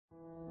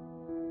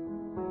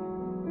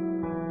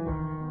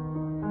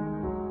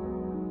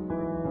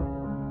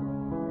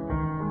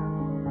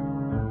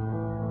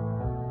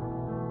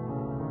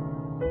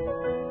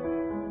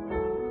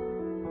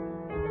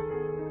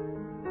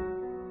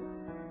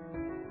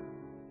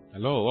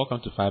Hello, welcome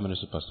to 5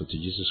 Minutes with Pastor to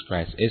Jesus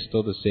Christ. It's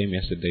still the same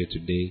yesterday,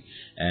 today,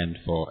 and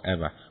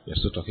forever. We are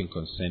still talking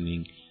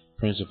concerning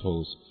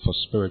principles for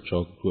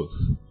spiritual growth.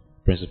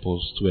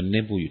 Principles to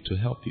enable you, to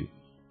help you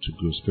to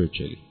grow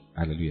spiritually.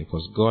 Hallelujah.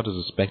 Because God is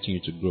expecting you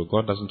to grow.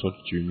 God doesn't want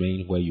you to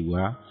remain where you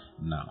are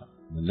now.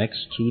 In the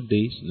next 2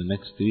 days, in the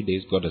next 3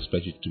 days, God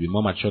expects you to be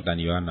more mature than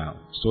you are now.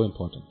 So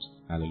important.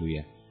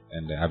 Hallelujah.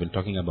 And I've been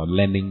talking about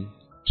learning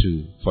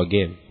to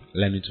forgive.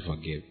 Learning to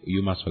forgive.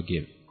 You must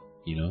forgive.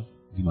 You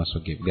must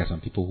forgive. There are some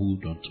people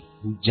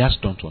who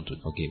just don't want to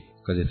forgive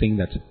because they think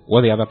that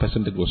what the other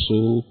person did was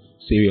so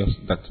serious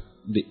that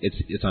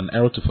it's an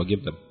error to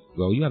forgive them.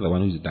 Well, you are the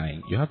one who is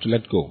dying. You have to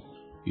let go.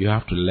 You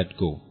have to let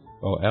go,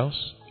 or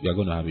else you are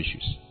going to have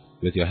issues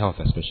with your health,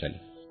 especially.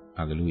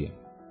 Hallelujah.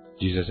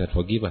 Jesus said,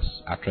 "Forgive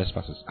us our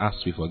trespasses, as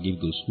we forgive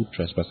those who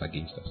trespass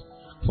against us."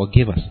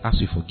 Forgive us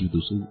as we forgive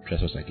those who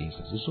trespass against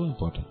us. It's so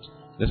important.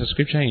 There's a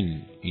scripture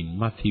in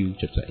Matthew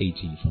chapter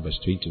 18 from verse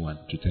 21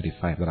 to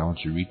 35 that I want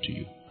to read to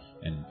you.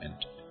 And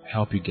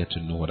help you get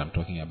to know what I'm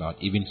talking about,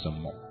 even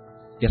some more.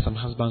 There are some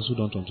husbands who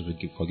don't want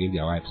to forgive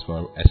their wives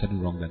for a certain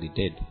wrong that they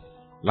did.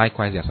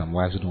 Likewise, there are some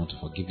wives who don't want to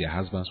forgive their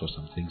husbands for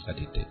some things that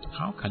they did.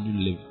 How can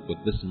you live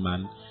with this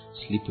man,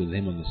 sleep with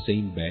him on the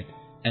same bed,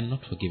 and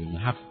not forgive him,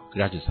 have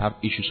grudges, have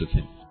issues with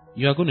him?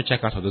 You are going to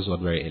check out of this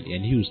world very early,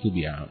 and he will still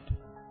be around.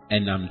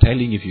 And I'm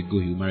telling you, if you go,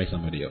 he'll marry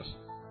somebody else.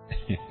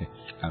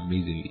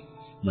 Amazingly.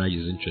 Marriage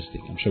is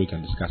interesting. I'm sure we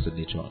can discuss it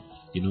later on.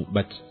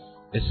 But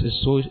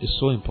it's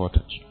so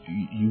important.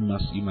 You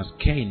must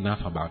care enough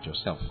about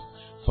yourself.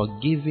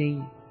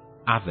 Forgiving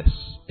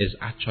others is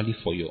actually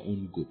for your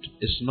own good.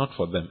 It's not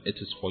for them. It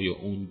is for your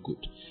own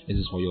good. It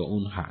is for your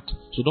own heart.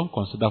 So don't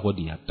consider what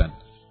he had done.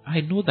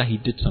 I know that he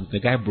did something. The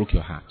guy broke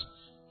your heart.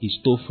 He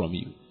stole from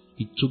you.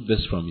 He took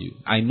this from you.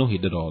 I know he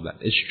did all that.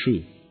 It's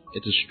true.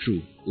 It is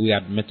true. We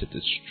admit it.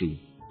 It's true.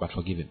 But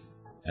forgive him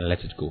and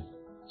let it go.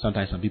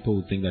 Sometimes some people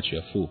will think that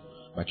you're a fool,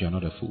 but you're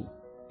not a fool.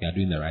 You are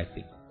doing the right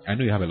thing. I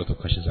know you have a lot of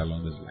questions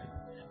along this line,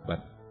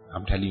 but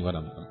I'm telling you what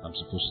I'm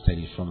supposed to tell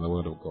you from the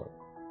Word of God.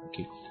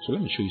 Okay, so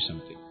let me show you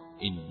something.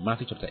 In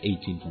Matthew chapter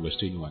 18 from verse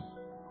 21,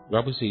 the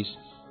Bible says,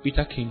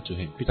 Peter came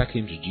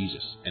to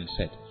Jesus and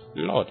said,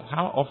 "Lord,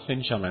 how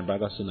often shall my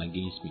brother sin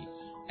against me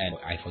and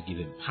I forgive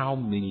him? How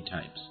many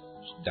times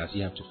does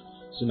he have to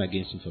sin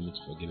against him for me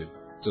to forgive him?"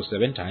 So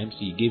 7 times.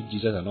 He gave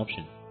Jesus an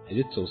option. Is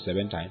it so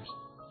 7 times?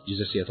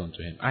 Jesus said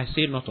unto him, "I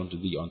say not unto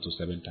thee unto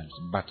 7 times,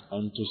 but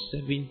unto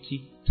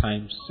 70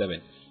 times 7.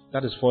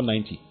 That is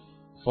 490.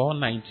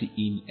 490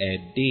 in a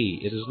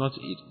day. It is not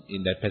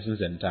in the person's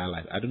entire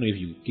life. I don't know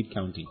if you keep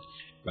counting,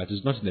 but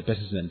it's not in the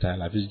person's entire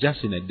life. It's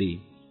just in a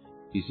day.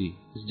 You see,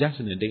 it's just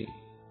in a day.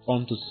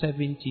 Unto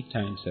 70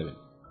 times 7.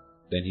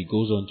 Then he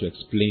goes on to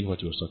explain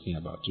what he was talking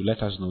about, to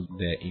let us know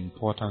the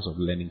importance of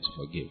learning to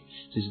forgive.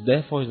 It says,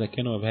 "Therefore is the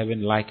kingdom of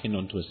heaven likened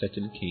unto a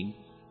certain king,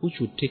 which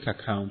would take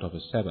account of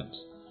his servants.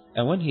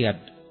 And when he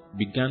had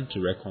begun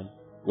to reckon,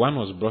 one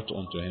was brought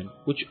unto him,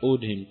 which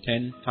owed him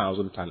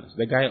 10,000 talents.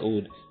 The guy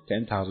owed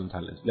 10,000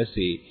 talents. Let's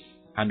say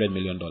 $100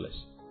 million.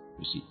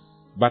 You see.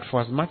 But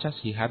for as much as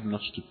he had not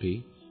to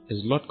pay,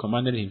 his Lord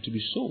commanded him to be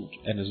sold,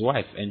 and his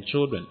wife and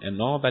children,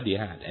 and all that he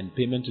had, and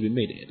payment to be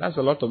made." That's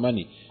a lot of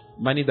money.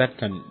 Money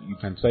that you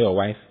can sell your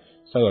wife,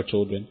 sell your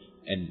children,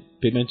 and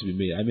payment to be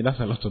made. I mean, that's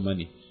a lot of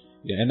money.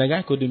 Yeah, and the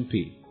guy couldn't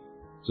pay.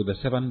 So the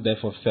servant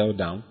therefore fell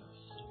down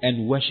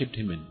and worshipped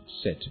him and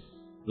said,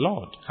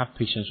 "Lord, have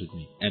patience with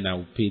me, and I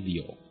will pay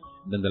thee all."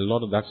 Then the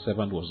Lord of that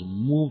servant was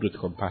moved with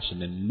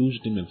compassion and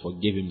loosed him and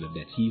forgave him the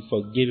debt. He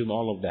forgave him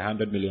all of the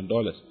 $100 million.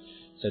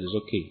 Said, "It's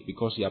okay,"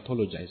 because he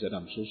apologized. He said,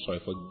 "I'm so sorry,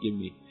 forgive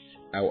me.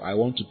 I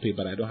want to pay,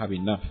 but I don't have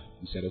enough."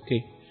 He said,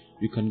 "Okay,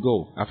 you can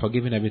go. I've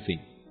forgiven everything."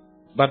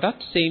 But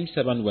that same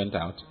servant went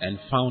out and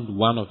found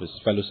one of his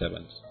fellow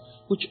servants,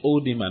 which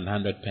owed him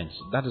 100 pence.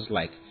 That is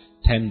like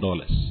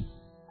 $10.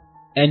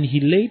 And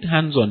he laid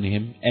hands on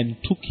him and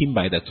took him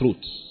by the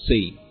throat,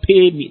 saying,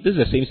 "Pay me." This is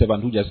the same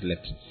servant who just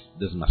left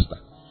this master.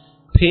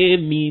 "Pay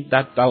me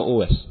that thou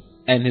owest."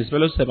 And his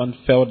fellow servant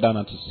fell down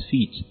at his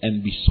feet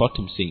and besought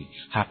him, saying,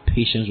 "Have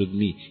patience with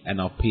me,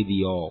 and I'll pay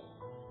thee all."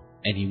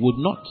 And he would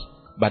not,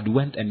 but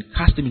went and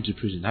cast him into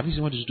prison. Have you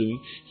seen what he's doing?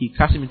 He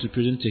cast him into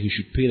prison till he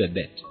should pay the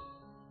debt.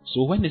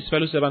 So when his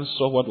fellow servants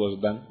saw what was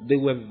done, they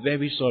were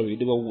very sorry.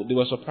 They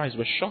were surprised,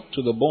 were shocked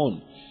to the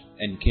bone,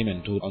 and came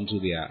and told unto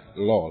their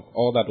Lord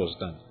all that was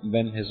done.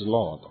 Then his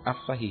Lord,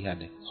 after he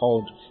had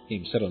called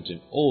him, said unto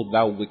him, "O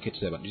thou wicked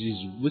servant." This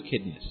is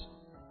wickedness.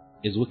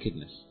 Is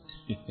wickedness.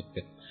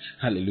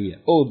 Hallelujah.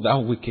 "O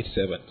thou wicked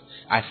servant,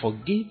 I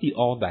forgave thee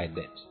all thy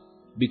debt,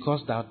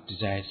 because thou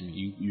desirest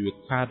me. You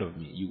required of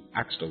me. You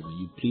asked of me.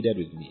 You pleaded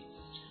with me.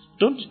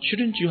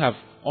 Shouldn't you have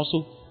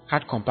also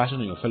had compassion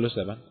on your fellow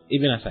servant,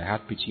 even as I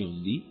had pity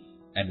on thee?"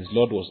 And his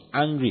Lord was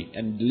angry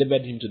and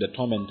delivered him to the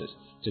tormentors,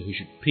 till he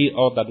should pay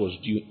all that was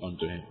due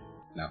unto him.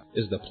 Now,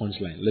 this is the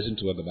punchline. Listen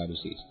to what the Bible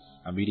says.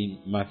 I'm reading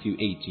Matthew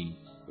 18,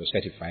 verse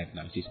 35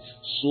 now. It says,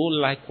 "So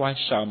likewise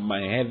shall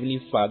my heavenly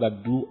Father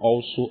do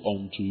also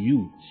unto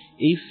you,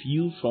 if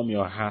you from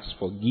your hearts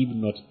forgive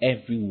not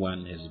every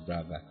one his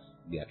brother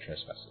their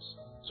trespasses.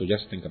 So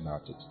just think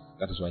about it.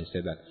 That is why he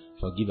said that,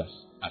 forgive us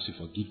as we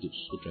forgive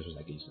those who trespass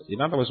against us.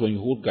 In other words, when you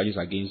hold grudges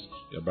against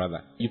your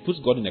brother, you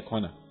put God in a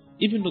corner.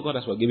 Even though God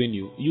has forgiven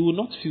you, you will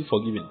not feel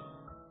forgiven.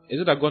 Is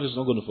it that God is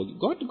not going to forgive?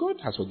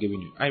 God has forgiven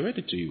you. I read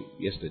it to you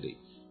yesterday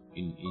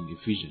in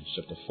Ephesians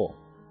chapter 4,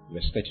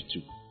 verse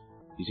 32.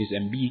 It says,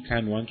 and be ye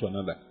kind one to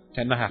another,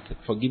 tender-hearted,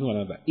 forgiving one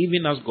another,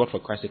 even as God for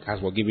Christ's sake has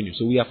forgiven you.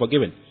 So we are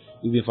forgiven.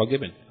 We've been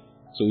forgiven.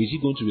 So is he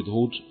going to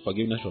withhold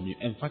forgiveness from you?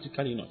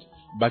 Emphatically not.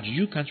 But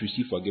you can't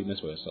receive forgiveness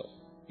for yourself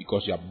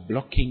because you are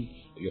blocking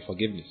your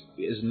forgiveness.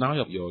 It is now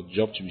your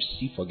job to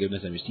receive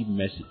forgiveness and receive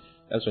mercy.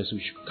 That's why we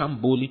should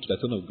come boldly to the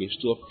throne of grace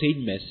to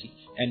obtain mercy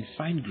and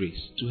find grace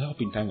to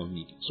help in time of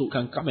need. So you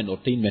can come and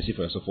obtain mercy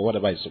for yourself for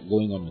whatever is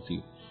going on with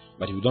you.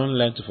 But if you don't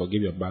learn to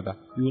forgive your brother,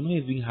 you will not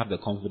even have the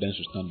confidence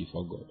to stand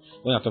before God.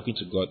 When you're talking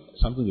to God,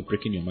 something will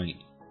break in your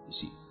mind. You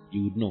see,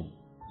 you would know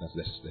that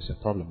there's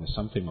a problem, there's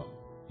something wrong.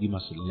 You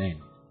must learn.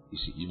 You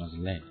see, you must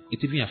learn.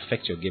 It even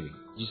affects your giving.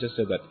 Jesus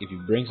said that if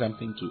you bring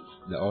something to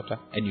the altar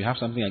and you have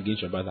something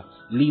against your brother,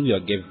 leave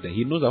your gift there.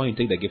 He knows that when you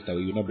take the gift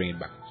away, you will not bring it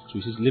back. So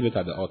he says, leave it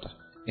at the altar.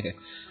 He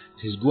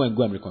says, go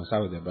and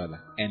reconcile with your brother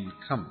and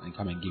come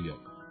and give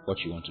what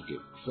you want to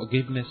give.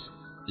 Forgiveness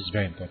is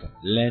very important.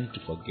 Learn to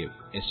forgive.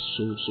 It's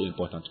so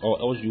important. Or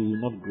else you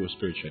will not grow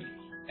spiritually.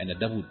 And the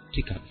devil will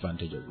take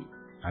advantage of you.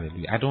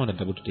 Hallelujah. I don't want the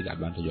devil to take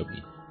advantage of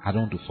me. I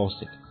don't want to force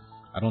it.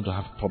 I don't want to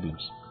have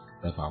problems.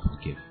 Therefore, I'll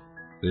forgive.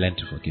 Learn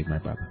to forgive my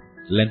brother.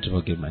 Learn to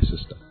forgive my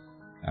sister.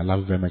 I love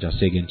you very much. I'll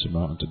see you again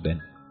tomorrow. Until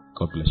then,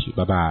 God bless you.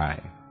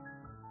 Bye-bye.